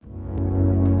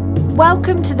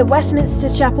Welcome to the Westminster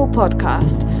Chapel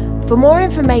podcast. For more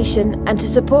information and to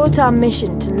support our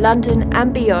mission to London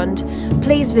and beyond,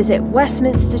 please visit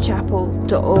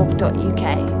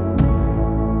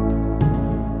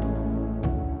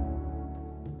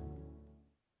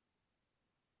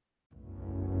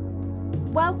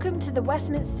Welcome to the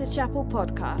Westminster Chapel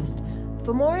podcast.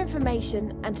 For more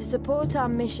information and to support our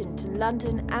mission to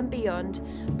London and beyond,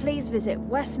 please visit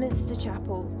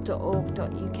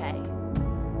westminsterchapel.org.uk.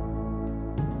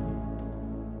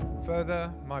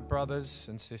 Further, my brothers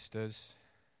and sisters,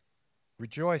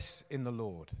 rejoice in the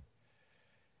Lord.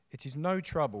 It is no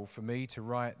trouble for me to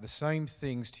write the same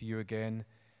things to you again,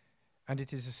 and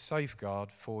it is a safeguard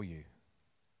for you.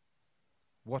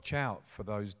 Watch out for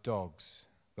those dogs,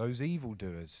 those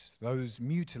evildoers, those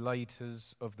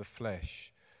mutilators of the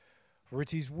flesh. For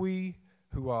it is we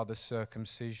who are the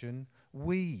circumcision,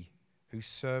 we who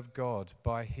serve God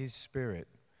by his Spirit,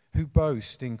 who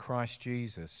boast in Christ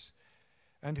Jesus,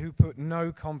 and who put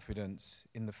no confidence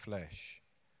in the flesh,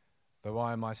 though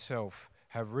I myself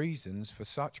have reasons for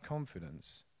such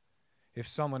confidence. If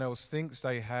someone else thinks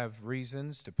they have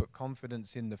reasons to put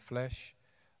confidence in the flesh,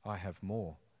 I have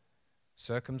more.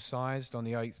 Circumcised on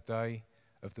the 8th day,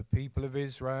 of the people of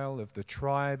Israel, of the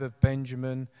tribe of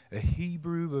Benjamin, a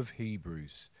Hebrew of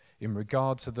Hebrews, in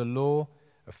regard to the law,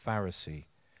 a Pharisee.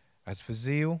 As for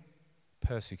zeal,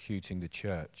 persecuting the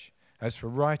church. As for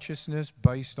righteousness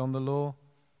based on the law,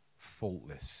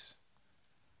 faultless.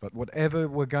 But whatever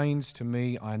were gains to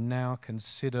me, I now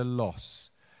consider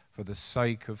loss for the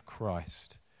sake of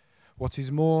Christ. What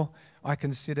is more, I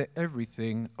consider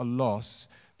everything a loss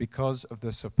because of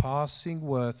the surpassing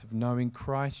worth of knowing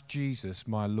Christ Jesus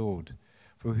my Lord,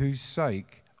 for whose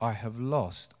sake I have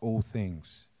lost all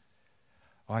things.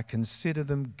 I consider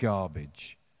them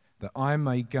garbage, that I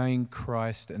may gain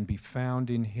Christ and be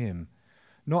found in him,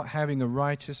 not having a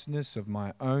righteousness of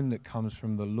my own that comes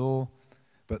from the law,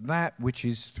 but that which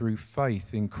is through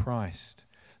faith in Christ,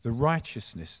 the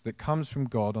righteousness that comes from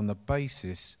God on the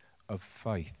basis of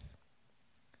faith.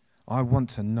 I want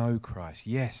to know Christ,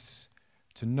 yes,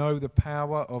 to know the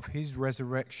power of his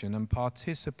resurrection and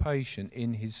participation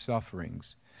in his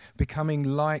sufferings, becoming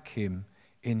like him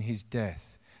in his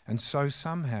death, and so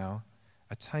somehow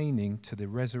attaining to the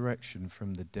resurrection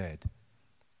from the dead.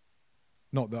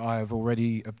 Not that I have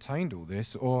already obtained all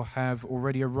this or have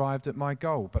already arrived at my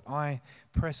goal, but I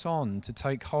press on to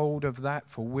take hold of that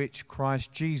for which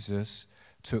Christ Jesus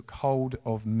took hold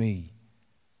of me.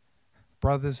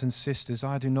 Brothers and sisters,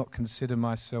 I do not consider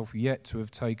myself yet to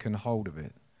have taken hold of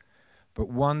it. But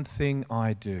one thing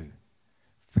I do,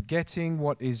 forgetting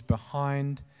what is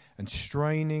behind and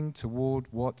straining toward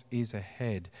what is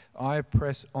ahead, I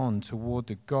press on toward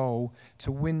the goal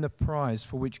to win the prize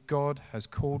for which God has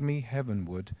called me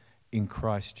heavenward in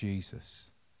Christ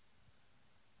Jesus.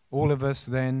 All of us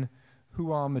then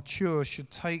who are mature should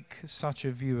take such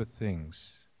a view of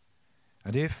things.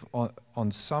 And if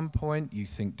on some point you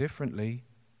think differently,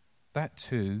 that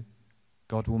too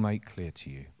God will make clear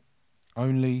to you.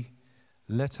 Only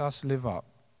let us live up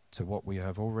to what we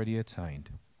have already attained.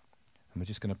 And we're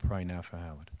just going to pray now for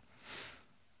Howard.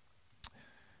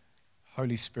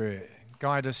 Holy Spirit,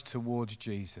 guide us towards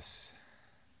Jesus.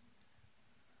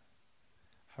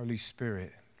 Holy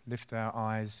Spirit, lift our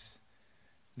eyes,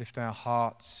 lift our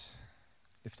hearts,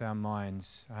 lift our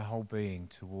minds, our whole being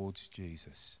towards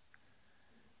Jesus.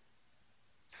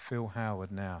 Fill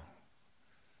Howard now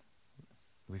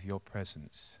with your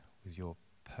presence, with your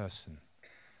person.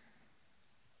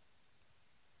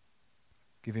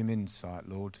 Give him insight,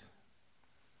 Lord.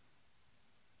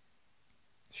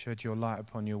 Shed your light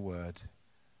upon your word.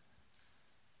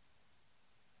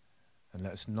 And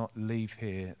let us not leave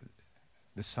here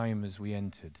the same as we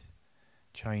entered.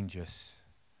 Change us.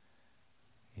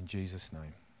 In Jesus'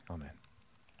 name, amen.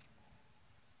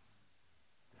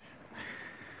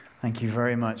 Thank you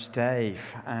very much,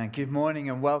 Dave. Good morning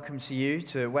and welcome to you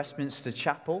to Westminster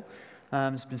Chapel.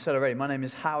 It's been said already. My name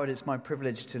is Howard. It's my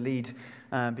privilege to be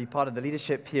part of the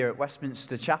leadership here at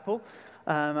Westminster Chapel.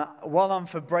 Well on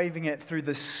for braving it through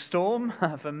the storm,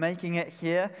 for making it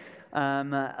here.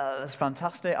 That's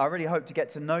fantastic. I really hope to get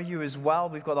to know you as well.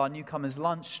 We've got our newcomers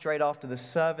lunch straight after the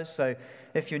service, so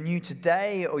if you're new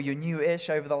today or you're new-ish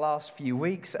over the last few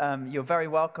weeks, you're very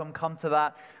welcome. Come to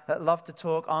that. I'd love to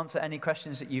talk, answer any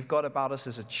questions that you've got about us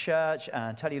as a church,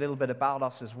 and tell you a little bit about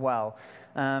us as well.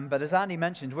 But as Andy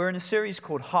mentioned, we're in a series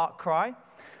called Heart Cry.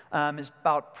 It's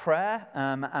about prayer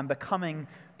and becoming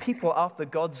people after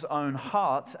God's own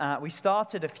heart. We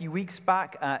started a few weeks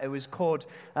back. It was called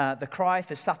The Cry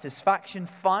for Satisfaction,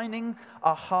 finding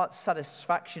our heart's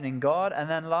satisfaction in God. And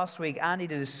then last week, Andy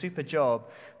did a super job,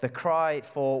 The Cry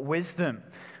for Wisdom.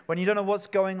 When you don't know what's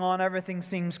going on, everything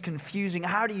seems confusing.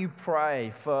 How do you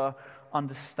pray for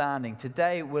understanding?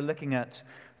 Today, we're looking at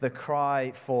The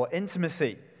Cry for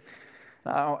Intimacy.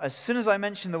 Now, as soon as I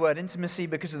mention the word intimacy,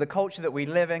 because of the culture that we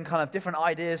live in, kind of different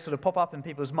ideas sort of pop up in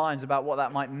people's minds about what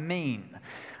that might mean.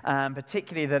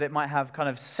 Particularly that it might have kind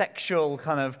of sexual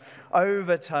kind of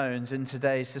overtones in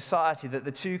today's society, that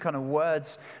the two kind of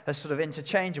words are sort of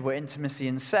interchangeable, intimacy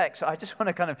and sex. I just want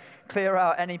to kind of clear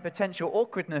out any potential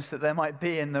awkwardness that there might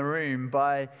be in the room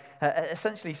by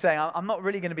essentially saying, I'm not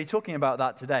really going to be talking about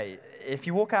that today. If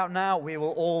you walk out now, we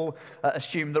will all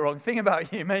assume the wrong thing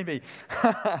about you, maybe.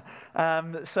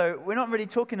 So we're not really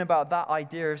talking about that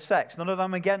idea of sex. Not that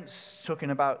I'm against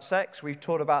talking about sex. We've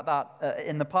talked about that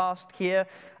in the past here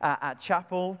at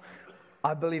Chapel.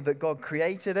 I believe that God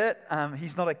created it.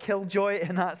 He's not a killjoy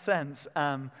in that sense.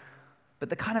 But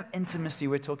the kind of intimacy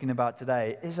we're talking about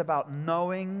today is about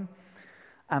knowing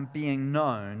and being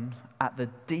known at the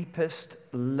deepest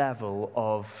level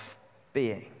of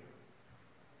being.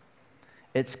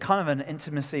 It's kind of an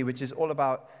intimacy which is all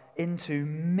about into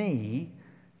me,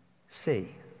 see.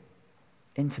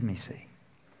 Intimacy.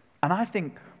 And I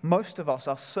think most of us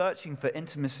are searching for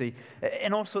intimacy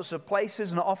in all sorts of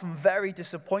places and are often very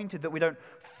disappointed that we don't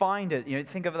find it. You know,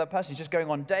 think of that person just going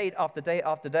on date after date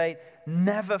after date,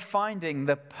 never finding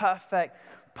the perfect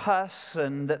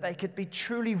person that they could be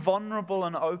truly vulnerable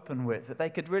and open with, that they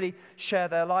could really share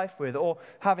their life with, or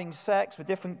having sex with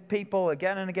different people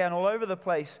again and again all over the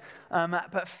place,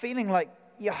 but feeling like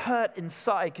you're hurt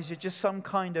inside because you're just some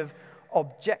kind of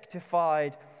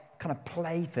objectified kind of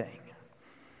plaything.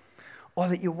 Or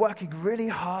that you're working really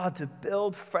hard to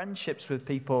build friendships with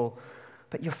people,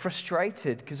 but you're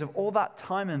frustrated because of all that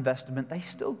time investment. They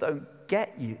still don't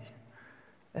get you.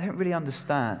 They don't really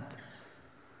understand.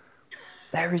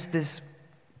 There is this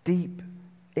deep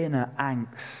inner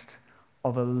angst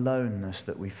of aloneness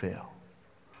that we feel.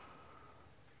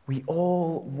 We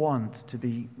all want to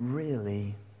be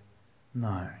really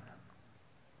known.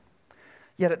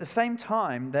 Yet at the same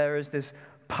time, there is this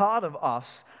part of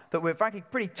us that we're frankly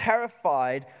pretty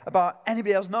terrified about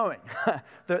anybody else knowing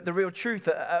the real truth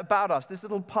about us. This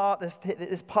little part,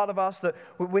 this part of us that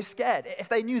we're scared. If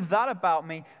they knew that about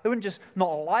me, they wouldn't just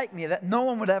not like me, that no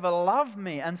one would ever love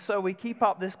me. And so we keep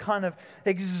up this kind of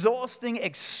exhausting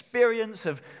experience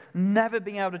of never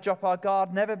being able to drop our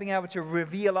guard, never being able to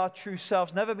reveal our true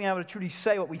selves, never being able to truly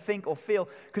say what we think or feel,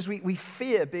 because we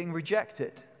fear being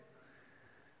rejected.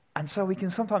 And so we can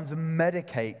sometimes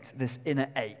medicate this inner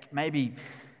ache. Maybe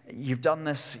you've done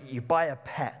this, you buy a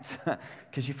pet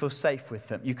because you feel safe with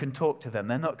them. You can talk to them.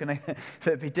 They're not going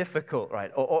to be difficult, right?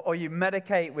 Or you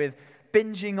medicate with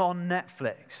binging on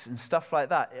Netflix and stuff like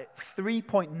that.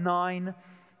 3.9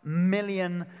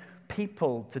 million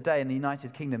people today in the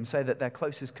United Kingdom say that their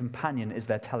closest companion is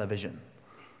their television.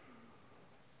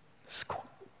 It's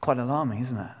quite alarming,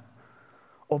 isn't it?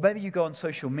 Or maybe you go on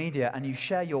social media and you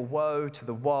share your woe to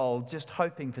the world, just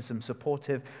hoping for some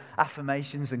supportive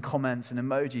affirmations and comments and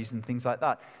emojis and things like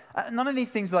that. None of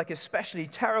these things are like especially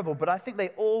terrible, but I think they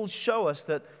all show us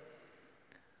that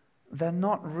they're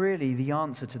not really the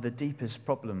answer to the deepest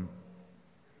problem.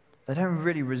 They don't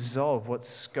really resolve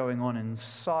what's going on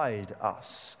inside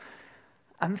us.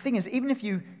 And the thing is, even if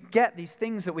you get these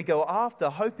things that we go after,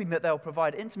 hoping that they'll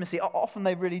provide intimacy, often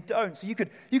they really don't. So you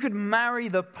could marry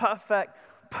the perfect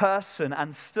person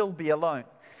and still be alone.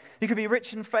 You could be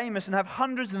rich and famous and have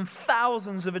hundreds and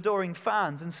thousands of adoring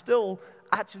fans and still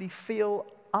actually feel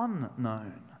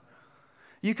unknown.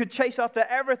 You could chase after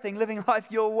everything, living life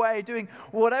your way, doing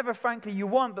whatever, frankly, you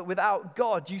want, but without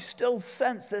God, you still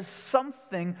sense there's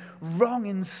something wrong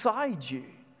inside you.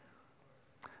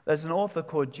 There's an author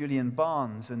called Julian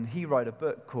Barnes, and he wrote a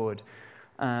book called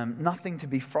Nothing to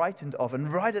be Frightened of. And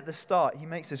right at the start, he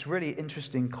makes this really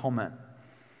interesting comment.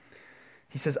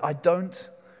 He says, I don't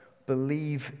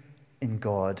believe in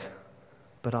God,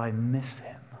 but I miss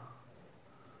him.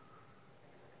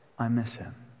 I miss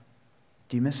him.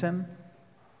 Do you miss him?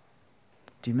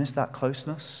 Do you miss that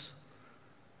closeness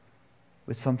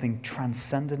with something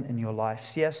transcendent in your life?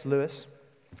 C.S. Lewis,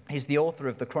 he's the author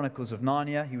of the Chronicles of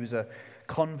Narnia. He was a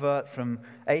convert from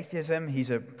atheism. He's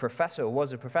a professor, or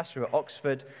was a professor at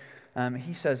Oxford.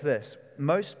 He says this: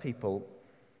 most people,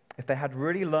 if they had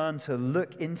really learned to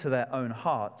look into their own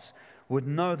hearts, would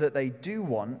know that they do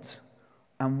want,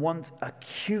 and want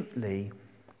acutely,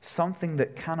 something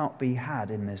that cannot be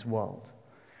had in this world.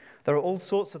 There are all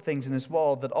sorts of things in this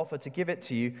world that offer to give it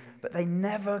to you, but they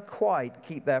never quite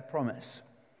keep their promise.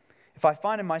 If I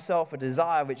find in myself a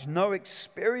desire which no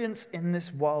experience in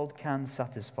this world can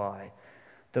satisfy,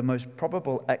 the most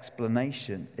probable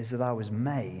explanation is that I was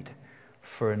made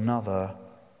for another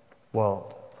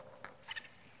world.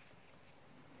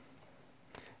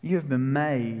 You have been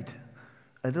made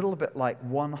a little bit like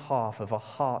one half of a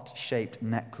heart-shaped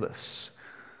necklace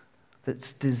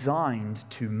that's designed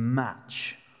to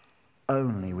match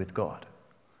only with God.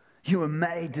 You were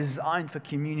made, designed for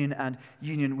communion and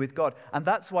union with God. And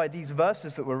that's why these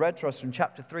verses that were read to us from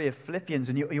chapter 3 of Philippians,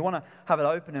 and you want to have it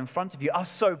open in front of you, are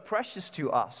so precious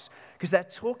to us, because they're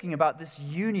talking about this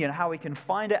union, how we can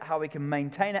find it, how we can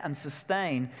maintain it and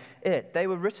sustain it. They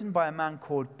were written by a man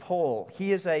called Paul.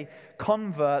 He is a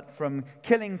convert from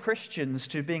killing Christians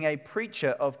to being a preacher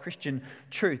of Christian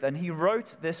truth. And he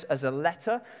wrote this as a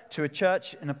letter to a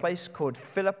church in a place called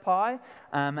Philippi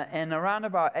in around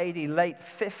about AD late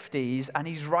 50s. And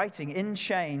he's writing in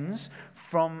chains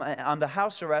from under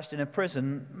house arrest in a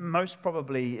prison, most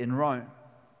probably in Rome.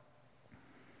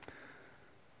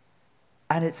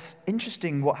 And it's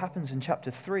interesting what happens in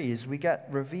chapter 3 is we get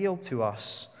revealed to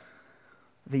us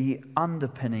the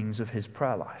underpinnings of his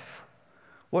prayer life.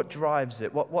 What drives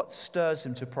it? What stirs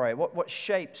him to pray? What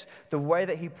shapes the way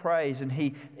that he prays and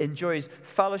he enjoys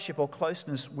fellowship or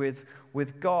closeness with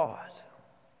God?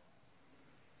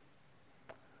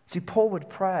 See, Paul would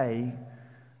pray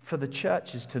for the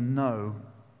churches to know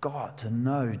God, to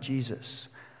know Jesus.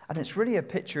 And it's really a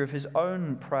picture of his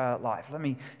own prayer life. Let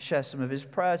me share some of his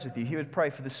prayers with you. He would pray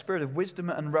for the spirit of wisdom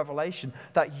and revelation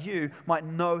that you might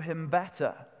know him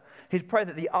better. He'd pray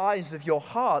that the eyes of your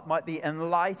heart might be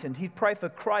enlightened. He'd pray for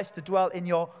Christ to dwell in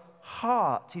your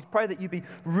heart. He'd pray that you be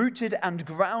rooted and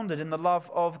grounded in the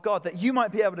love of God, that you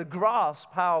might be able to grasp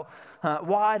how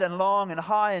wide and long and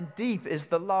high and deep is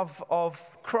the love of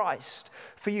Christ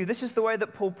for you. This is the way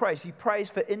that Paul prays. He prays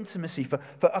for intimacy, for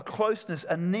a closeness,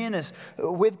 a nearness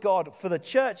with God for the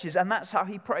churches, and that's how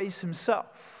he prays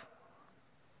himself.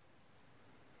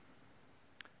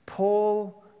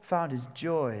 Paul found his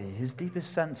joy, his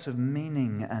deepest sense of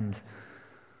meaning and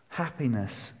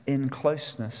happiness in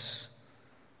closeness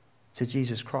to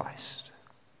Jesus Christ.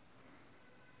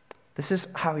 This is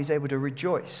how he's able to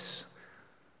rejoice,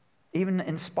 even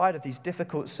in spite of these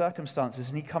difficult circumstances,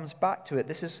 and he comes back to it.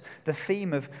 This is the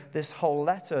theme of this whole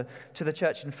letter to the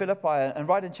church in Philippi, and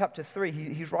right in chapter 3,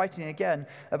 he's writing again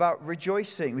about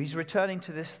rejoicing. He's returning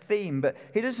to this theme, but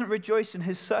he doesn't rejoice in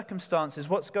his circumstances,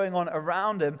 what's going on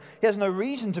around him. He has no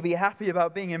reason to be happy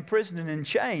about being in prison and in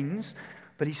chains,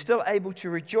 but he's still able to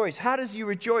rejoice. How does he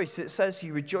rejoice? It says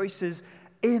he rejoices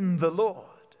in the Lord.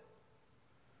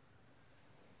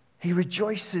 He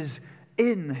rejoices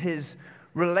in his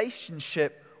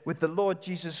relationship with the Lord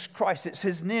Jesus Christ. It's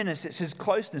his nearness, it's his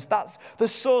closeness. That's the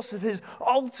source of his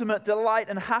ultimate delight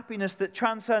and happiness that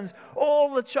transcends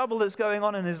all the trouble that's going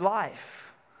on in his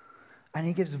life. And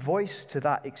he gives voice to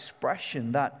that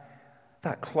expression,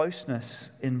 that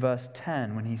closeness in verse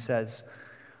 10 when he says,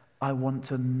 I want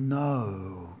to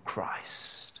know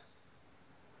Christ.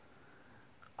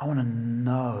 I want to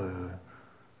know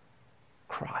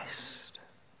Christ.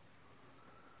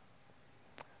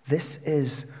 This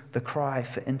is the cry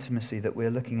for intimacy that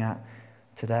we're looking at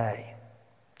today.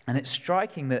 And it's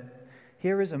striking that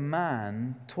here is a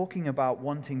man talking about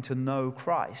wanting to know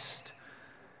Christ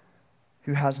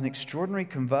who has an extraordinary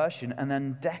conversion and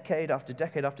then decade after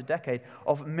decade after decade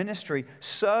of ministry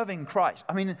serving Christ.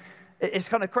 I mean, it's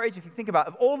kind of crazy if you think about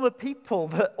it. Of all the people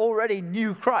that already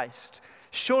knew Christ,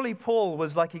 surely Paul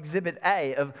was like exhibit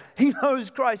A of he knows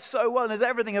Christ so well and knows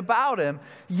everything about him,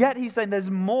 yet he's saying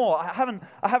there's more. I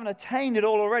haven't attained it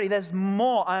all already. There's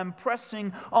more. I am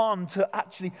pressing on to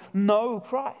actually know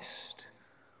Christ.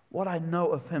 What I know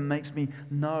of him makes me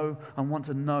know and want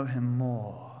to know him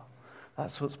more.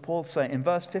 That's what Paul's saying. In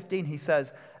verse 15 he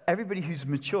says, everybody who's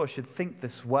mature should think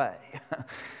this way.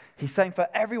 He's saying for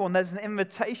everyone there's an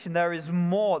invitation. There is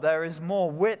more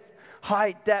width,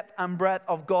 height, depth, and breadth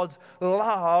of God's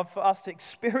love for us to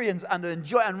experience and to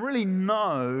enjoy and really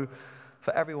know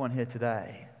for everyone here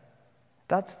today.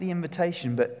 That's the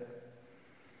invitation, but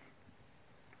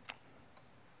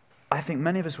I think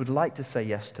many of us would like to say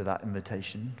yes to that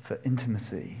invitation for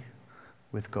intimacy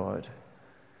with God.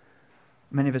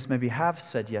 Many of us maybe have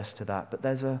said yes to that, but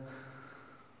there's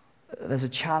a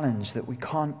challenge that we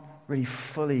can't really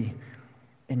fully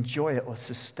enjoy it or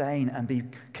sustain and be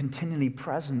continually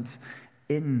present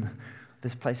in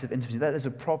this place of intimacy. There's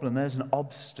a problem, there's an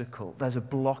obstacle, there's a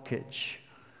blockage.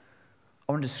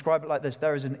 I want to describe it like this.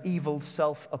 There is an evil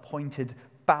self-appointed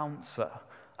bouncer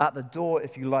at the door,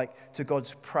 if you like, to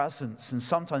God's presence, and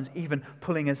sometimes even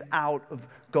pulling us out of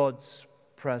God's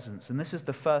presence. And this is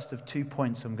the first of 2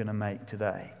 points I'm going to make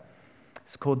today.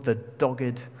 It's called the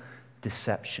dogged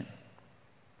deception.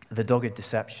 The dogged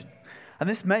deception. And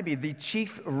this may be the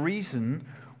chief reason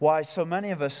why so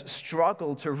many of us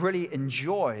struggle to really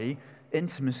enjoy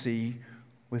intimacy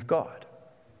with God.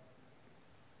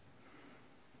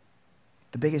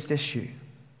 The biggest issue.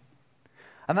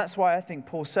 And that's why I think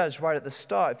Paul says right at the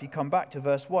start, if you come back to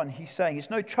verse 1, he's saying, it's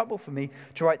no trouble for me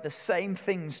to write the same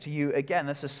things to you again.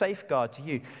 That's a safeguard to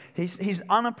you. He's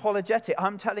unapologetic.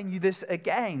 I'm telling you this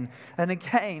again and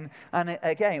again and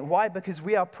again. Why? Because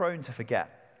we are prone to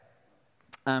forget.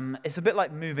 It's a bit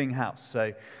like moving house.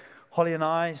 So Holly and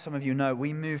I, some of you know,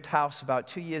 we moved house about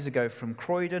 2 years ago from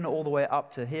Croydon all the way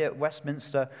up to here at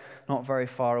Westminster, not very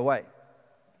far away.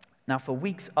 Now, for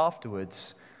weeks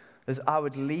afterwards, as I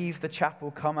would leave the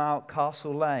chapel, come out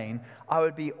Castle Lane, I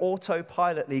would be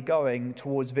autopilotly going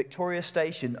towards Victoria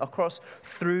Station, across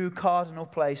through Cardinal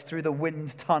Place, through the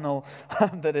wind tunnel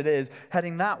that it is,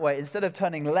 heading that way. Instead of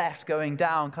turning left, going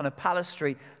down kind of Palace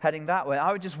Street, heading that way,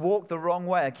 I would just walk the wrong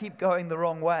way. I keep going the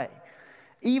wrong way.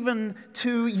 Even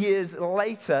 2 years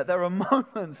later, there are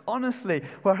moments, honestly,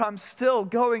 where I'm still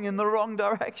going in the wrong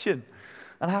direction.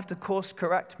 And I have to course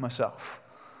correct myself.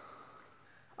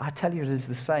 I tell you, it is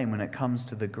the same when it comes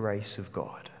to the grace of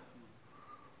God.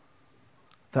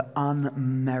 The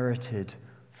unmerited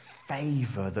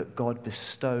favor that God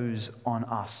bestows on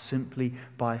us simply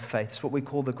by faith. It's what we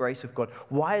call the grace of God.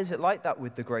 Why is it like that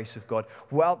with the grace of God?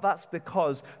 Well, that's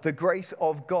because the grace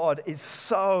of God is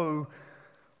so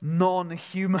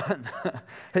non-human.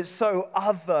 It's so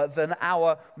other than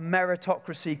our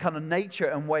meritocracy kind of nature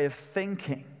and way of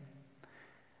thinking.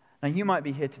 Now, you might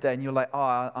be here today and you're like,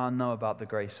 oh, I know about the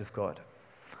grace of God.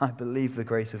 I believe the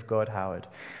grace of God, Howard.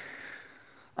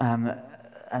 And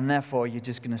therefore, you're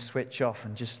just going to switch off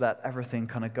and just let everything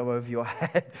kind of go over your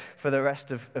head for the rest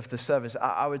of the service.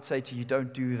 I would say to you,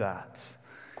 don't do that.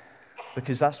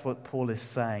 Because that's what Paul is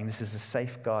saying. This is a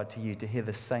safeguard to you to hear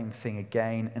the same thing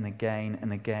again and again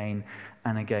and again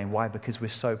and again. Why? Because we're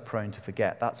so prone to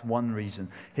forget. That's one reason.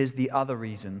 Here's the other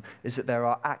reason, is that there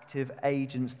are active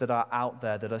agents that are out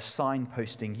there that are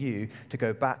signposting you to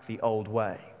go back the old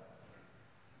way.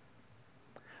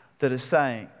 That are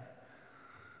saying,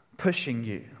 pushing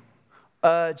you,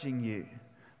 urging you.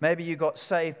 Maybe you got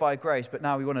saved by grace, but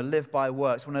now we want to live by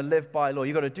works, we want to live by law.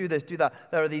 You've got to do this, do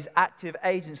that. There are these active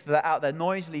agents that are out there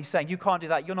noisily saying, you can't do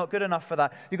that, you're not good enough for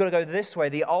that. You've got to go this way,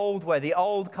 the old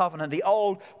covenant, the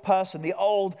old person, the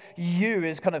old you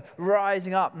is kind of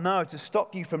rising up. No, to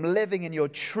stop you from living in your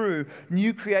true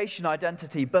new creation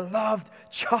identity, beloved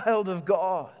child of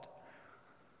God.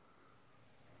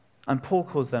 And Paul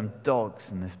calls them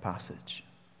dogs in this passage.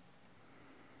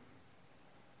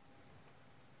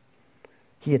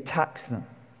 He attacks them.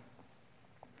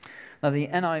 Now, the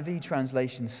NIV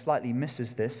translation slightly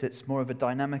misses this. It's more of a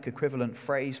dynamic equivalent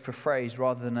phrase for phrase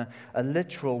rather than a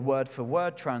literal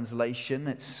word-for-word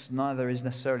translation. Neither is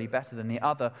necessarily better than the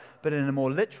other. But in a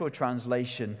more literal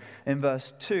translation, in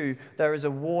verse 2, there is a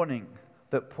warning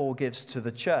that Paul gives to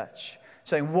the church,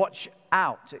 saying, watch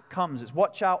out. It's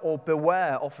watch out or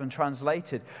beware, often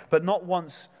translated, but not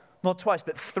once, not twice,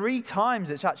 but 3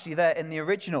 times it's actually there in the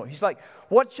original. He's like,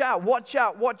 watch out, watch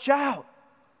out, watch out.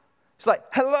 It's like,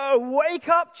 hello, wake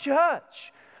up,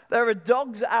 church. There are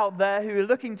dogs out there who are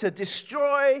looking to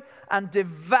destroy and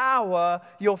devour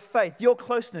your faith, your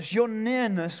closeness, your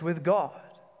nearness with God.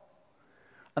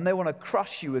 And they want to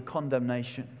crush you with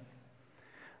condemnation.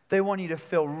 They want you to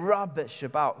feel rubbish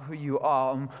about who you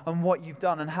are and what you've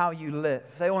done and how you live.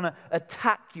 They want to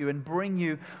attack you and bring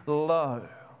you low.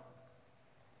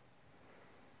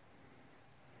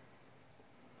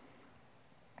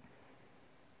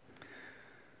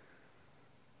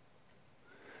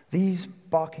 These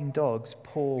barking dogs,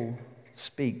 Paul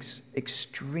speaks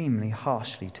extremely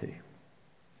harshly to.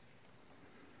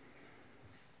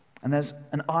 And there's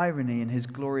an irony in his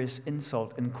glorious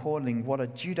insult in calling what are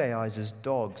Judaizers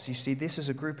dogs. You see, this is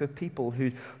a group of people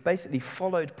who basically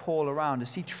followed Paul around.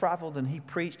 As he traveled and he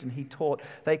preached and he taught,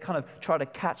 they kind of try to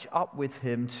catch up with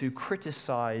him to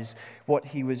criticize what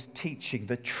he was teaching,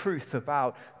 the truth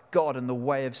about God and the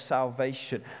way of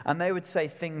salvation. And they would say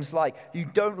things like, you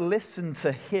don't listen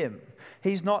to him.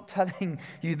 He's not telling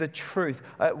you the truth.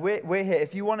 We're here.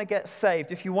 If you want to get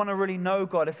saved, if you want to really know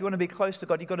God, if you want to be close to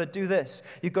God, you've got to do this.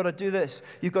 You've got to do this.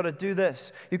 You've got to do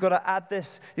this. You've got to add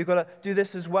this. You've got to do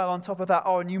this as well on top of that.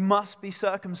 Oh, and you must be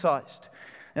circumcised.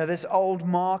 You know, this old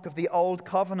mark of the old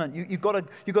covenant. You've got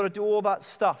to do all that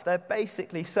stuff. They're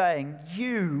basically saying,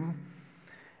 you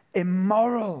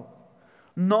immoral,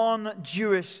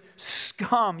 non-Jewish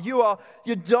scum. You're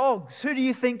dogs. Who do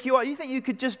you think you are? You think you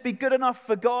could just be good enough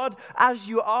for God as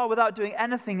you are without doing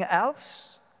anything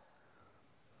else?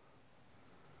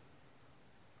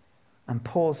 And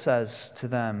Paul says to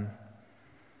them,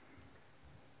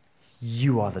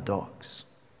 you are the dogs.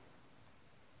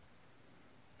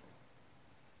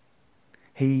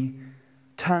 He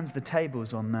turns the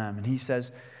tables on them and he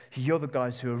says, you're the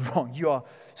guys who are wrong. You are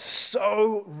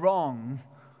so wrong.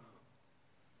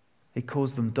 He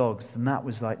calls them dogs. And that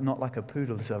was not like a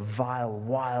poodle. It's a vile,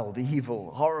 wild,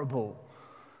 evil, horrible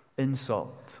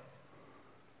insult.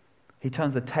 He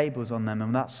turns the tables on them,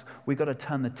 and we've got to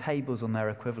turn the tables on their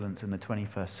equivalents in the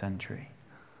 21st century.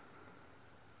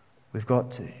 We've got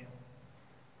to.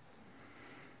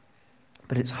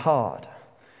 But it's hard,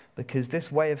 because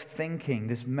this way of thinking,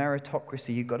 this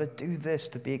meritocracy, you've got to do this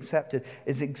to be accepted,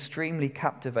 is extremely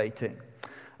captivating.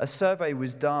 A survey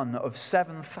was done of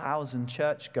 7,000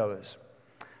 churchgoers,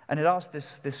 and it asked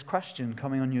this question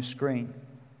coming on your screen.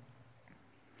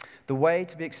 The way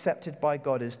to be accepted by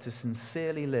God is to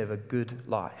sincerely live a good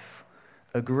life.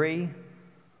 Agree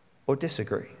or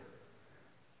disagree?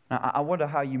 Now, I wonder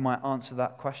how you might answer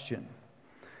that question.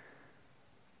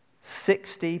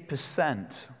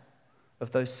 60%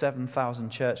 of those 7,000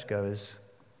 churchgoers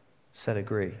said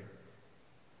agree,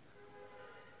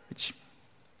 which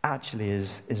actually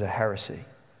is a heresy.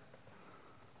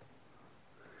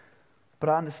 But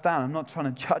I understand, I'm not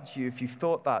trying to judge you if you've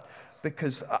thought that,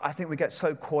 because I think we get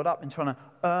so caught up in trying to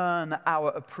earn our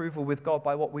approval with God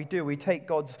by what we do. We take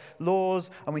God's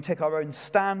laws and we take our own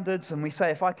standards and we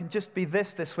say, if I can just be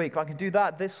this week, if I can do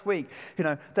that this week,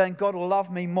 then God will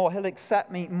love me more. He'll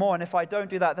accept me more. And if I don't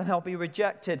do that, then I'll be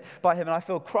rejected by him and I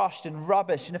feel crushed and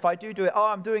rubbish. And if I do it,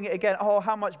 I'm doing it again. Oh,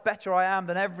 how much better I am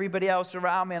than everybody else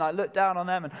around me. And I look down on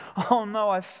them and, oh no,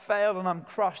 I've failed and I'm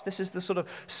crushed. This is the sort of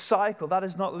cycle. That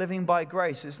is not living by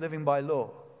grace. It's living by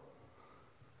law.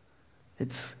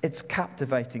 It's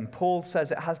captivating. Paul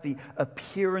says it has the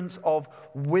appearance of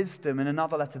wisdom in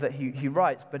another letter that he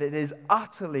writes, but it is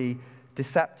utterly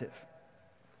deceptive.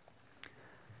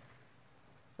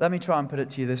 Let me try and put it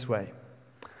to you this way.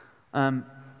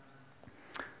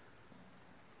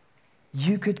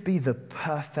 You could be the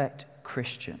perfect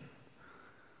Christian,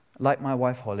 like my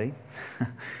wife Holly.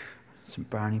 Some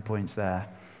brownie points there.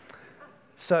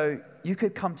 So you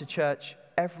could come to church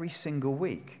every single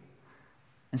week.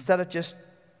 Instead of just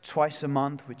twice a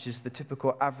month, which is the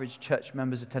typical average church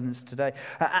member's attendance today.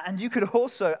 And you could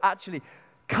also actually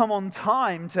come on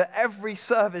time to every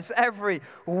service every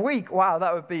week. Wow,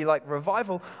 that would be like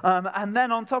revival. And then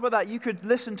on top of that, you could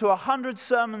listen to 100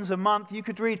 sermons a month. You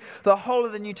could read the whole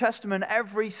of the New Testament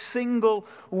every single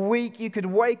week. You could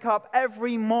wake up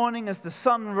every morning as the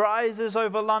sun rises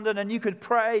over London, and you could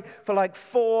pray for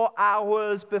 4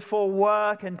 hours before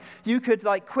work. And you could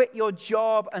quit your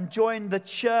job and join the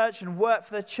church and work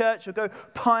for the church, or go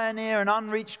pioneer an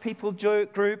unreached people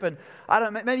group. And I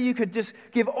don't know, maybe you could just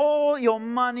give all your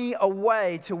money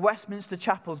away to Westminster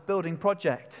Chapel's building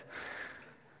project.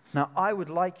 Now, I would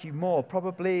like you more,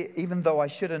 probably, even though I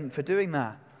shouldn't, for doing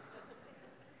that.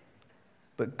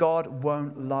 But God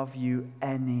won't love you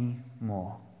any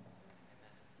more.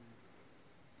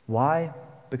 Why?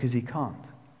 Because he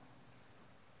can't.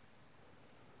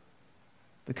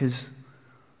 Because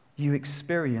you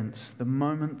experience, the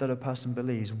moment that a person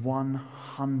believes,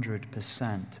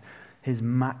 100% his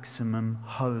maximum,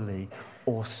 holy,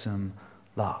 awesome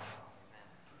love.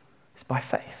 It's by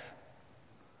faith.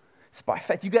 It's by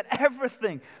faith. You get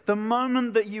everything. The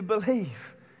moment that you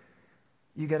believe,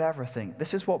 you get everything.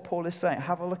 This is what Paul is saying.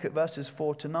 Have a look at verses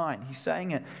 4 to 9. He's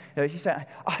saying it.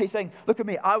 He's saying, look at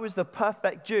me. I was the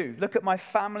perfect Jew. Look at my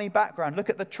family background. Look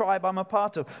at the tribe I'm a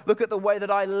part of. Look at the way that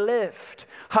I lived.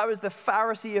 I was the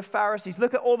Pharisee of Pharisees.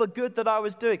 Look at all the good that I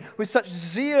was doing. With such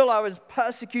zeal, I was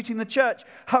persecuting the church.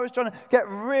 I was trying to get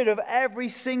rid of every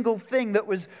single thing that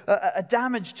was a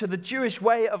damage to the Jewish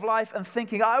way of life, and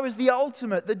thinking I was the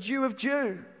ultimate, the Jew of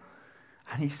Jew.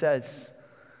 And he says,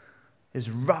 is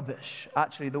rubbish.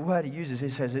 Actually, the word he uses, he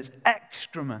says it's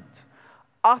excrement.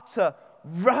 Utter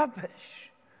rubbish.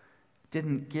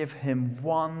 Didn't give him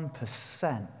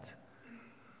 1%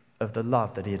 of the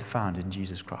love that he had found in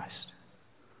Jesus Christ.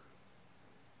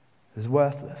 It was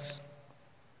worthless.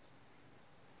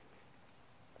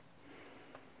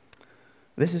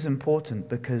 This is important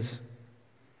because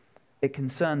it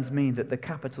concerns me that the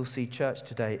capital C church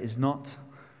today is not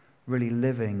really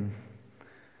living,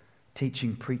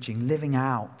 teaching, preaching, living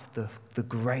out the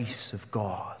grace of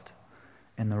God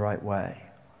in the right way.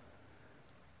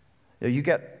 You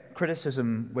get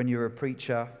criticism when you're a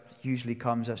preacher, usually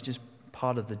comes, that's just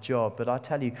part of the job. But I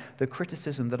tell you, the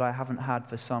criticism that I haven't had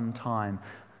for some time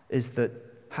is that,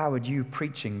 Howard, you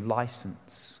preaching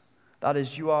license. That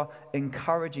is, you are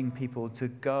encouraging people to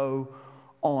go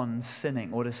on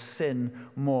sinning or to sin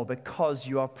more because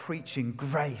you are preaching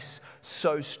grace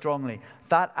so strongly.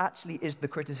 That actually is the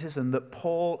criticism that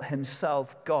Paul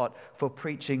himself got for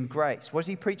preaching grace. Was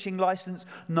he preaching license?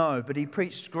 No, but he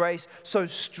preached grace so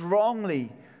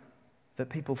strongly that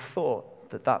people thought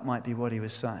that that might be what he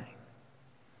was saying.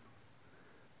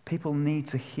 People need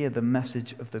to hear the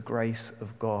message of the grace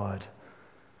of God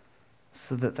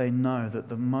so that they know that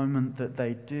the moment that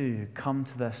they do come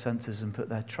to their senses and put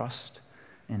their trust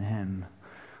in him,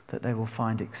 that they will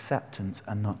find acceptance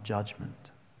and not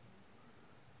judgment.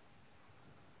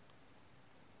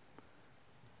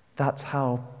 That's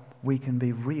how we can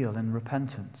be real in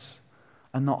repentance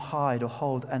and not hide or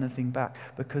hold anything back,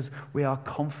 because we are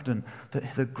confident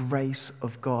that the grace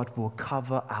of God will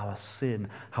cover our sin,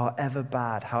 however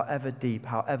bad, however deep,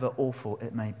 however awful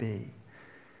it may be,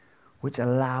 which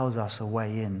allows us a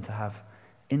way in to have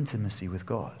intimacy with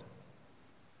God.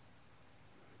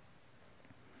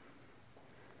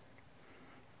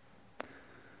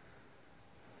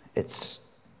 It's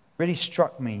really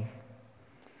struck me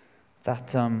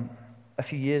that a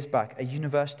few years back, a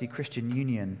University Christian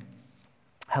Union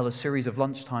held a series of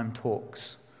lunchtime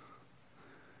talks.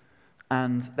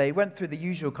 And they went through the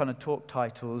usual kind of talk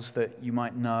titles that you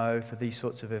might know for these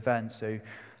sorts of events. So,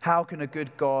 how can a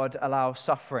good God allow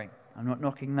suffering? I'm not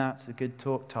knocking that, it's a good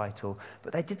talk title.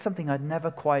 But they did something I'd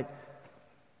never quite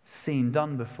seen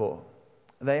done before.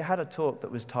 They had a talk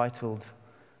that was titled,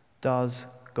 "Does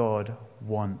God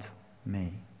Want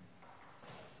Me?"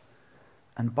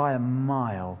 And by a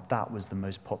mile, that was the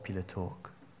most popular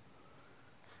talk.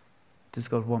 Does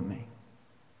God want me?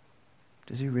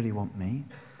 Does he really want me?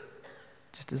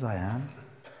 Just as I am?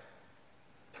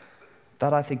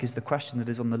 That, I think, is the question that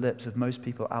is on the lips of most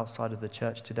people outside of the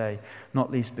church today,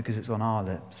 not least because it's on our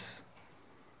lips.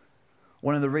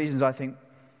 One of the reasons I think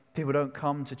people don't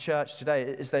come to church today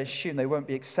is they assume they won't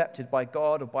be accepted by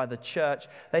God or by the church.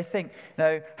 They think,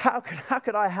 how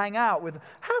could I hang out with,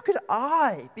 how could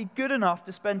I be good enough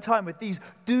to spend time with these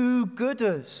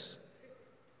do-gooders?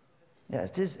 Yeah,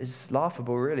 it's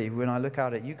laughable, really, when I look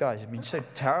out at you guys. You've been so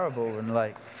terrible and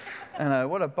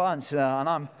what a bunch. And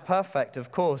I'm perfect,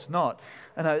 of course not.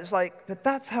 It's like, but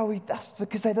that's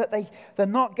because they're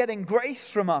not getting grace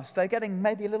from us. They're getting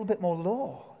maybe a little bit more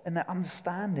law in their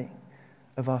understanding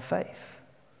of our faith.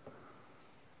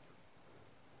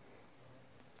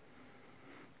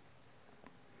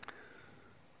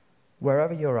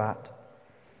 Wherever you're at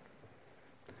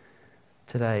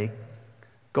today,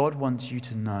 God wants you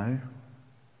to know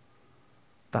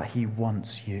that he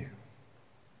wants you.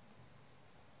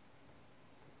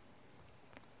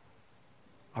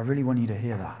 I really want you to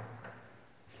hear that.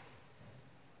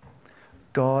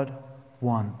 God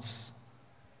wants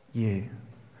you.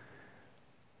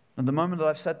 And the moment that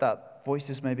I've said that,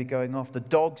 voices may be going off. The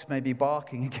dogs may be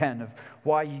barking again of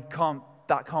why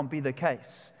that can't be the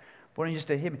case. But I want you just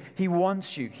to hear me. He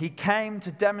wants you. He came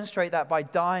to demonstrate that by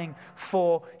dying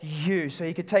for you, so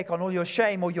he could take on all your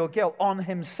shame or your guilt on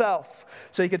himself.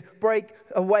 So he could break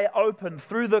a way open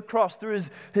through the cross, through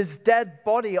his dead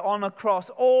body on a cross.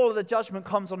 All of the judgment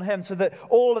comes on him so that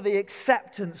all of the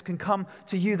acceptance can come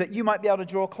to you, that you might be able to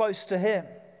draw close to him.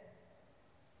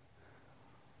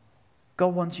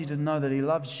 God wants you to know that he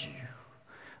loves you.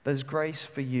 There's grace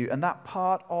for you. And that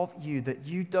part of you that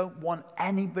you don't want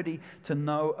anybody to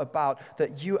know about,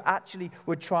 that you actually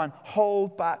would try and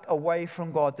hold back away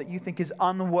from God, that you think is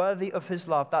unworthy of his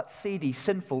love, that seedy,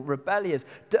 sinful, rebellious,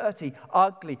 dirty,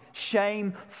 ugly,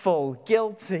 shameful,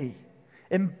 guilty,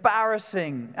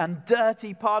 embarrassing, and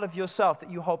dirty part of yourself that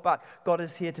you hold back. God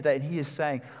is here today and he is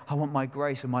saying, I want my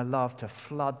grace and my love to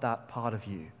flood that part of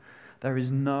you. There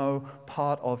is no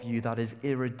part of you that is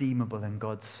irredeemable in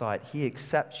God's sight. He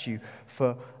accepts you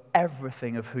for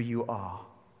everything of who you are.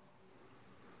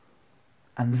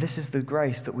 And this is the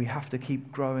grace that we have to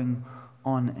keep growing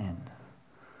on in,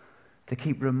 to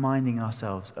keep reminding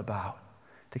ourselves about,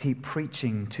 to keep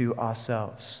preaching to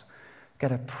ourselves.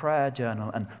 Get a prayer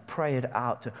journal and pray it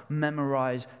out, to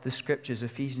memorize the scriptures,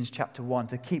 Ephesians chapter 1,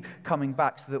 to keep coming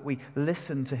back so that we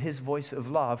listen to his voice of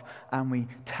love and we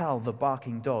tell the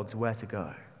barking dogs where to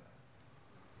go.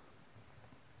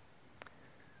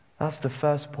 That's the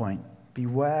first point.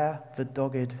 Beware the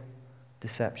dogged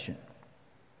deception.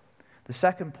 The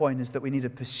second point is that we need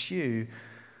to pursue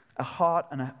a heart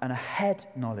and a head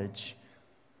knowledge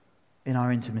in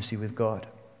our intimacy with God.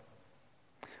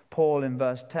 Paul in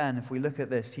verse 10, if we look at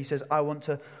this, he says, I want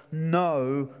to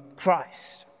know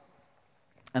Christ.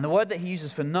 And the word that he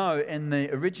uses for know in the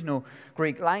original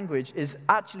Greek language is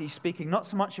actually speaking not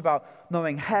so much about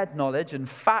knowing head knowledge and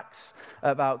facts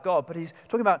about God, but he's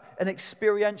talking about an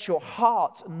experiential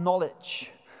heart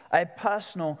knowledge, a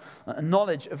personal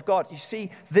knowledge of God. You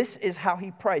see, this is how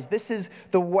he prays. This is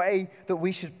the way that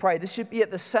we should pray. This should be at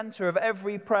the center of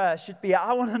every prayer. It should be,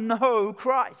 I want to know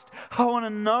Christ. I want to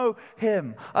know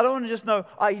him. I don't want to just know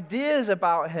ideas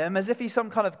about him as if he's some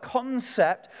kind of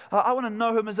concept. I want to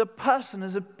know him as a person,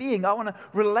 as a being. I want to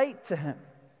relate to him.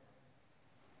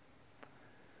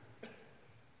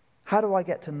 How do I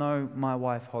get to know my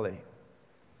wife, Holly?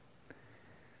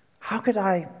 How could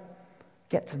I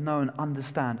get to know and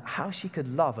understand how she could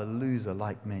love a loser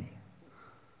like me?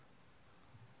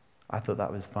 I thought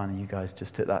that was funny. You guys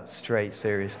just took that straight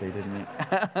seriously, didn't you?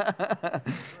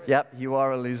 Yep, you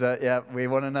are a loser. Yep, we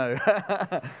want to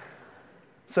know.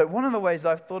 So one of the ways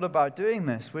I've thought about doing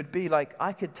this would be like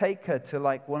I could take her to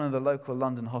like one of the local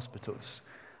London hospitals,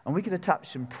 and we could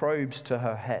attach some probes to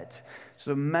her head,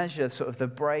 sort of measure sort of the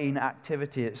brain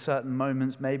activity at certain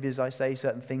moments, maybe as I say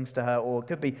certain things to her, or it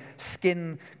could be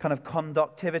skin kind of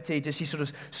conductivity, does she sort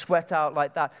of sweat out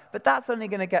like that? But that's only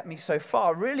going to get me so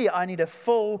far. Really, I need a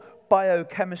full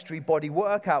biochemistry body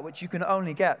workout, which you can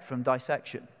only get from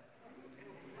dissection.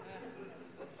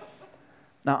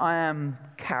 Now, I am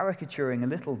caricaturing a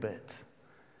little bit,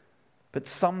 but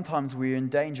sometimes we're in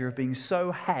danger of being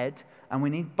so head, and we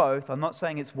need both. I'm not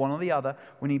saying it's one or the other.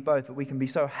 We need both, but we can be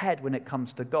so head when it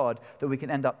comes to God that we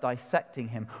can end up dissecting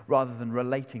him rather than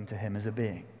relating to him as a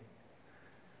being.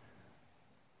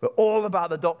 We're all about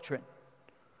the doctrine.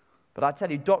 But I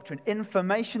tell you, doctrine,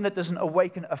 information that doesn't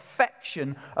awaken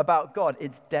affection about God,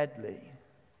 it's deadly.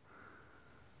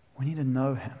 We need to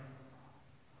know him.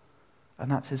 And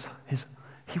that's his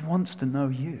he wants to know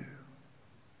you.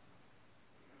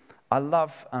 I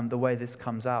love the way this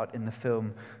comes out in the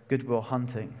film Good Will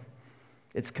Hunting.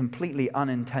 It's completely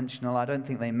unintentional. I don't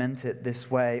think they meant it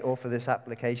this way or for this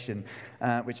application,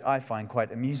 which I find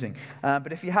quite amusing.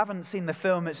 But if you haven't seen the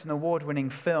film, it's an award-winning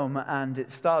film, and it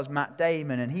stars Matt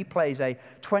Damon, and he plays a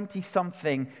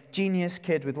 20-something genius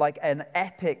kid with like an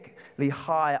epically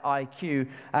high IQ,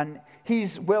 and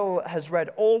Will has read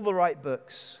all the right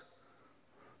books,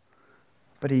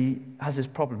 but he has this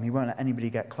problem. He won't let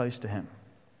anybody get close to him.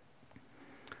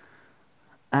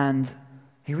 And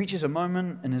he reaches a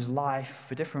moment in his life,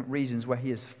 for different reasons, where he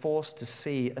is forced to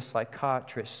see a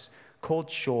psychiatrist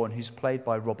called Sean, who's played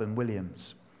by Robin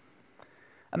Williams.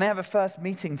 And they have a first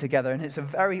meeting together, and it's a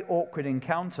very awkward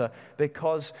encounter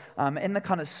because in the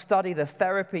kind of study, the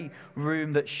therapy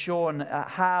room that Sean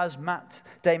has, Matt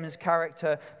Damon's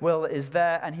character, Will, is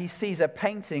there, and he sees a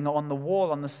painting on the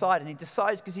wall on the side, and he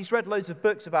decides, because he's read loads of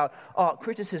books about art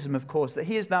criticism, of course, that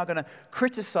he is now going to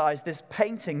criticize this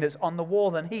painting that's on the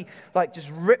wall, and he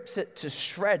just rips it to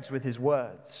shreds with his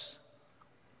words.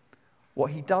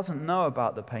 What he doesn't know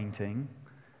about the painting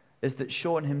is that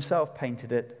Sean himself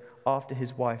painted it after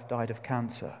his wife died of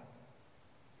cancer.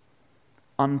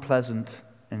 Unpleasant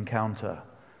encounter.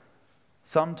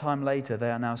 Sometime later,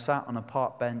 they are now sat on a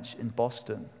park bench in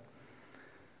Boston,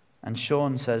 and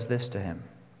Sean says this to him.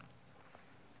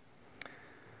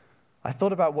 I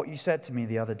thought about what you said to me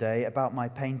the other day about my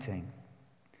painting.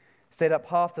 Stayed up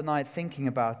half the night thinking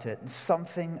about it, and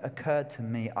something occurred to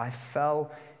me. I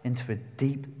fell into a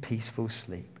deep, peaceful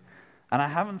sleep, and I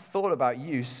haven't thought about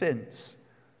you since.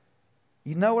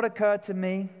 You know what occurred to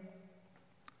me?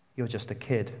 You're just a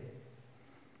kid.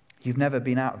 You've never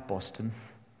been out of Boston.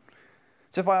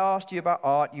 So if I asked you about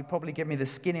art, you'd probably give me the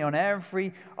skinny on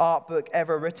every art book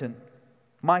ever written.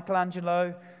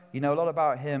 Michelangelo, you know a lot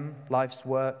about him, life's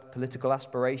work, political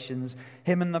aspirations,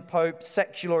 him and the Pope,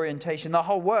 sexual orientation, the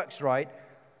whole works, right?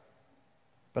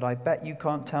 But I bet you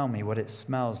can't tell me what it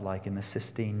smells like in the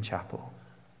Sistine Chapel.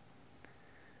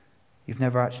 You've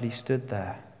never actually stood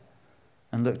there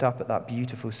and looked up at that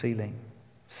beautiful ceiling,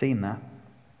 seen that.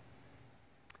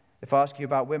 If I ask you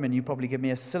about women, you probably give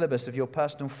me a syllabus of your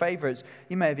personal favorites.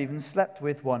 You may have even slept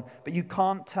with one, but you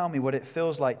can't tell me what it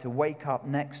feels like to wake up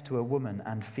next to a woman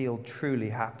and feel truly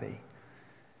happy.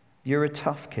 You're a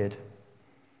tough kid.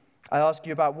 I ask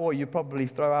you about war, you probably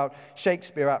throw out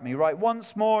Shakespeare at me, right?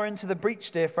 Once more into the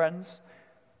breach, dear friends.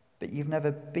 But you've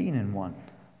never been in one.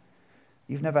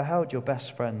 You've never held your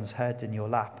best friend's head in your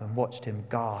lap and watched him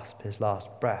gasp his last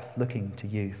breath, looking to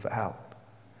you for help.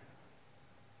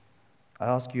 I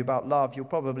ask you about love, you'll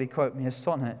probably quote me a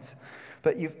sonnet,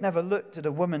 but you've never looked at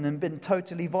a woman and been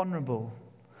totally vulnerable,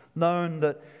 known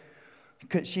that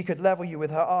she could level you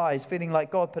with her eyes, feeling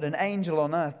like God put an angel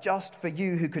on earth just for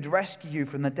you who could rescue you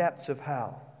from the depths of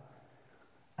hell.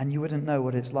 And you wouldn't know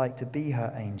what it's like to be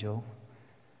her angel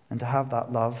and to have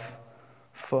that love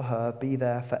for her, be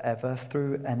there forever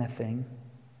through anything,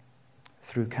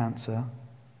 through cancer.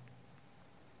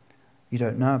 You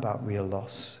don't know about real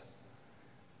loss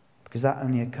because that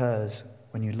only occurs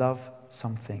when you love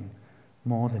something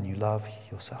more than you love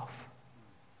yourself.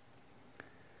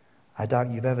 I doubt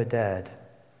you've ever dared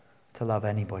to love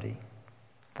anybody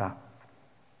that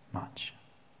much.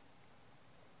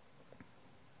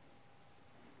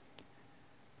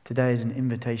 Today is an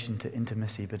invitation to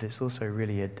intimacy, but it's also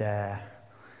really a dare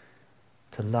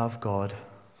to love God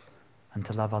and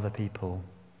to love other people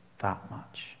that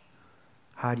much.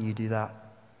 How do you do that?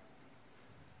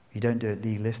 You don't do it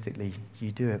legalistically.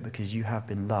 You do it because you have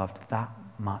been loved that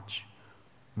much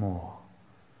more.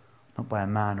 Not by a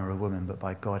man or a woman, but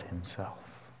by God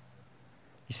himself.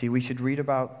 You see, we should read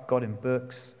about God in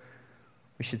books.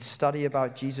 We should study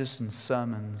about Jesus in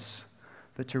sermons.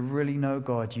 But to really know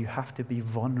God, you have to be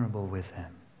vulnerable with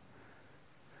him.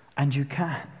 And you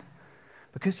can.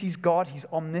 Because he's God, he's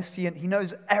omniscient, he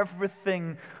knows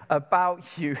everything about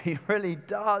you. He really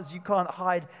does. You can't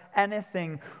hide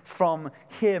anything from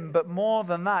him. But more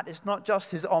than that, it's not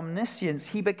just his omniscience.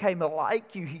 He became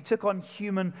like you. He took on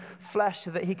human flesh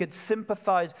so that he could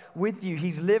sympathize with you.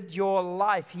 He's lived your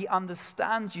life. He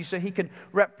understands you so he can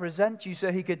represent you,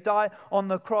 so he could die on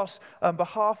the cross on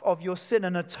behalf of your sin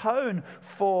and atone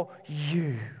for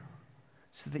you,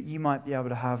 so that you might be able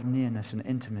to have nearness and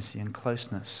intimacy and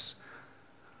closeness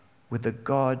with the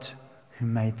God who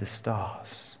made the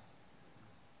stars.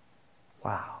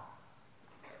 Wow.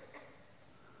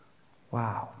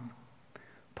 Wow.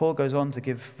 Paul goes on to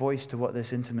give voice to what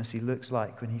this intimacy looks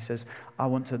like when he says, I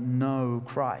want to know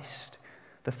Christ.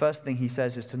 The first thing he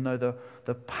says is to know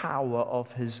the power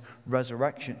of his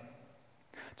resurrection.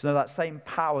 To know that same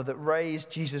power that raised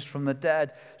Jesus from the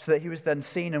dead so that he was then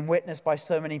seen and witnessed by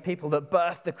so many people that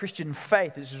birthed the Christian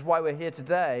faith, which is why we're here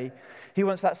today. He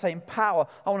wants that same power.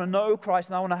 I want to know Christ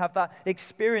and I want to have that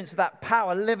experience of that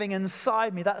power living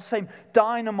inside me, that same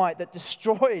dynamite that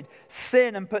destroyed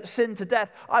sin and put sin to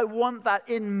death. I want that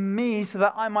in me so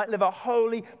that I might live a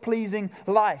holy, pleasing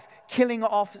life, killing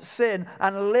off sin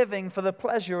and living for the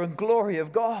pleasure and glory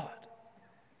of God.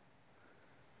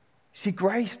 See,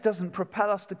 grace doesn't propel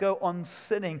us to go on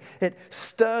sinning. It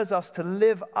stirs us to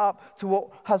live up to what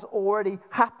has already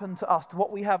happened to us, to what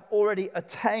we have already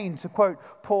attained, to quote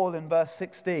Paul in verse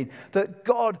 16. That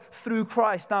God, through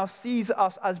Christ, now sees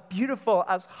us as beautiful,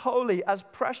 as holy, as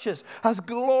precious, as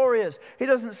glorious. He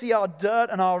doesn't see our dirt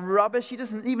and our rubbish. He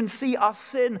doesn't even see our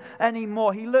sin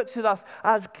anymore. He looks at us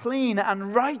as clean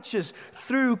and righteous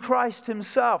through Christ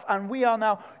himself. And we are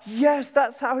now, yes,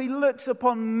 that's how he looks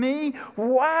upon me.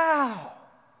 Wow.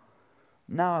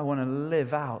 Now I want to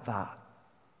live out that.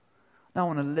 Now I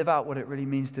want to live out what it really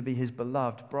means to be his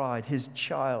beloved bride, his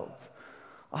child.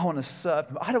 I want to serve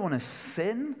him. I don't want to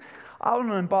sin. I want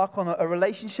to embark on a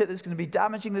relationship that's going to be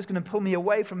damaging, that's going to pull me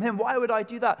away from him. Why would I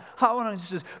do that? I want to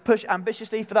just push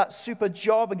ambitiously for that super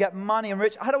job and get money and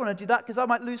rich. I don't want to do that because I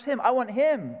might lose him. I want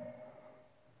him.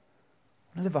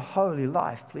 I want to live a holy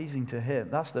life pleasing to him.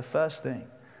 That's the first thing.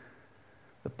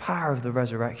 The power of the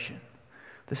resurrection.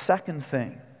 The second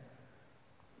thing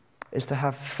is to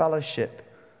have fellowship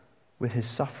with his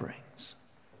sufferings.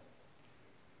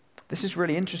 This is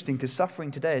really interesting because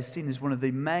suffering today is seen as one of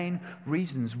the main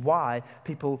reasons why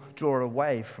people draw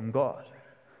away from God.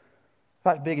 In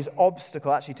fact, the biggest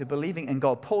obstacle actually to believing in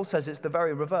God. Paul says it's the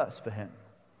very reverse for him.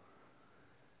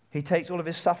 He takes all of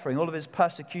his suffering, all of his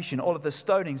persecution, all of the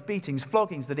stonings, beatings,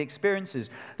 floggings that he experiences,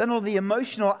 then all the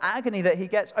emotional agony that he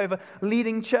gets over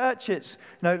leading churches.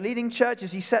 Leading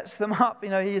churches, he sets them up, he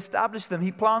establishes them,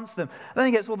 he plants them. Then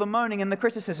he gets all the moaning and the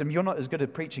criticism. You're not as good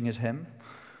at preaching as him.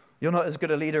 You're not as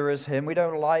good a leader as him. We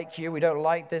don't like you. We don't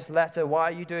like this letter. Why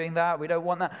are you doing that? We don't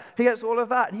want that. He gets all of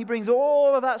that, and he brings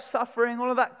all of that suffering,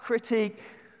 all of that critique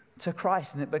to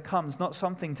Christ, and it becomes not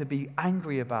something to be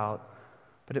angry about,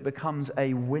 but it becomes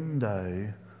a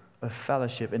window of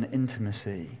fellowship and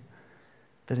intimacy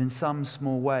that in some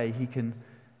small way he can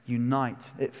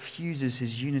unite. It fuses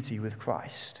his unity with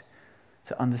Christ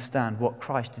to understand what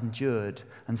Christ endured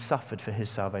and suffered for his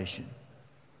salvation.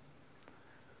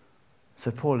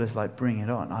 So Paul is like, bring it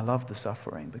on. I love the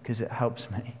suffering because it helps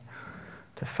me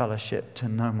to fellowship, to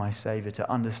know my Savior,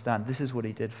 to understand this is what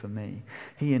he did for me.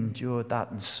 He endured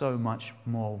that and so much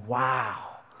more. Wow.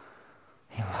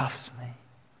 He loves me.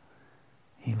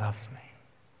 He loves me.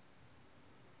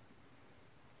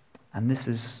 And this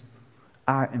is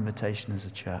our invitation as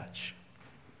a church,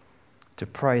 to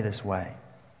pray this way.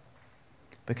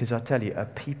 Because I tell you, a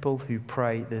people who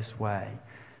pray this way,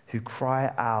 who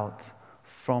cry out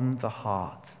from the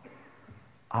heart,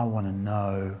 I want to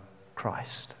know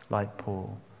Christ, like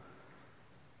Paul,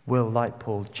 will, like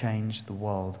Paul, change the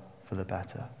world for the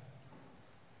better.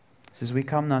 So as we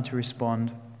come now to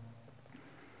respond,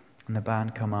 and the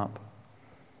band come up,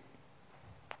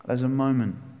 there's a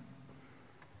moment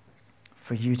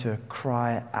for you to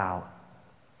cry out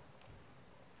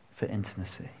for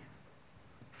intimacy,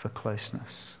 for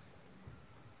closeness,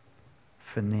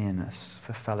 for nearness,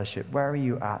 for fellowship. Where are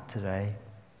you at today?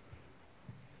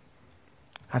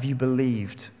 Have you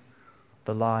believed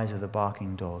the lies of the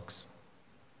barking dogs,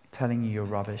 telling you you're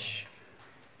rubbish,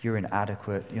 you're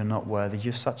inadequate, you're not worthy,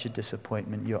 you're such a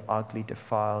disappointment, you're ugly,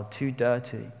 defiled, too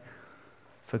dirty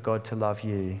for God to love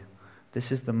you?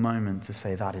 This is the moment to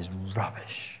say that is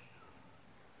rubbish.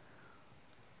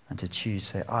 And to choose,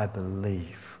 say, I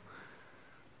believe.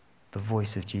 The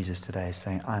voice of Jesus today is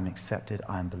saying, I am accepted,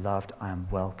 I am beloved, I am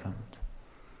welcomed,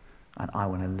 and I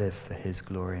want to live for his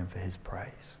glory and for his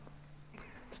praise.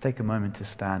 Let's take a moment to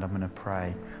stand. I'm going to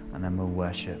pray, and then we'll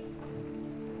worship.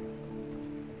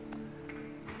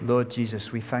 Lord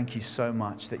Jesus, we thank you so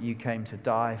much that you came to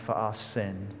die for our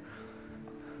sin,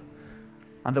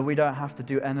 and that we don't have to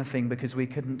do anything because we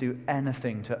couldn't do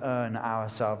anything to earn our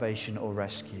salvation or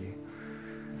rescue.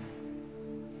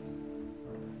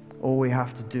 All we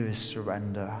have to do is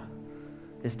surrender,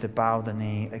 is to bow the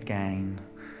knee again,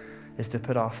 is to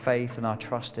put our faith and our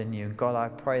trust in you. And God, I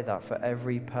pray that for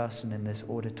every person in this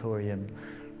auditorium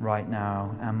right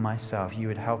now and myself, you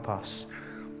would help us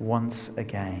once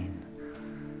again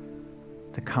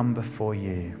to come before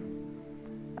you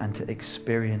and to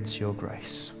experience your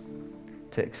grace,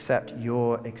 to accept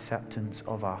your acceptance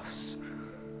of us,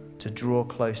 to draw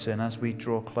closer, and as we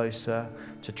draw closer,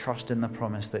 to trust in the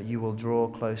promise that you will draw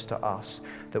close to us,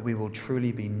 that we will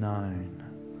truly be known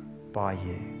by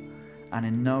you. And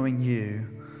in knowing you,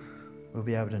 we'll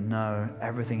be able to know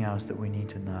everything else that we need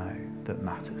to know that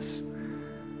matters.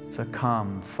 So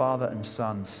come, Father and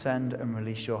Son, send and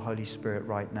release your Holy Spirit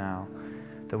right now,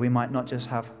 that we might not just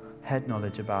have head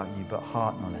knowledge about you, but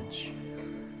heart knowledge.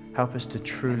 Help us to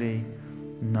truly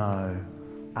know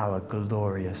our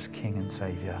glorious King and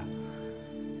Savior.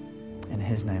 In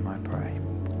his name I pray.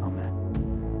 Amen.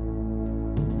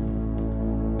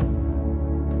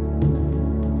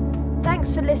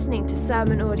 Thanks for listening to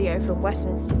sermon audio from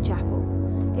Westminster Chapel.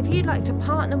 If you'd like to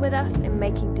partner with us in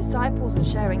making disciples and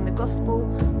sharing the gospel,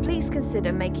 please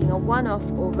consider making a one-off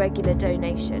or regular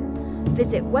donation.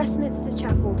 Visit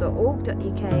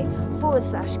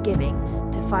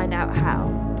westminsterchapel.org.uk/giving to find out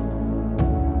how.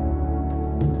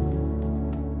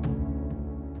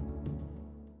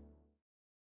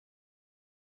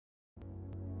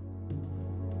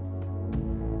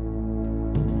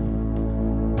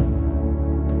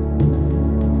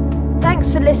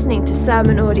 Thanks for listening to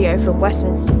sermon audio from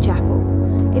Westminster Chapel.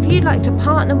 If you'd like to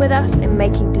partner with us in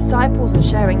making disciples and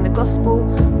sharing the gospel,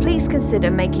 please consider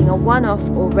making a one-off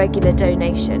or regular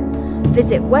donation.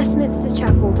 Visit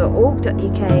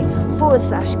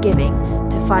westminsterchapel.org.uk/giving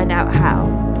to find out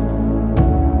how.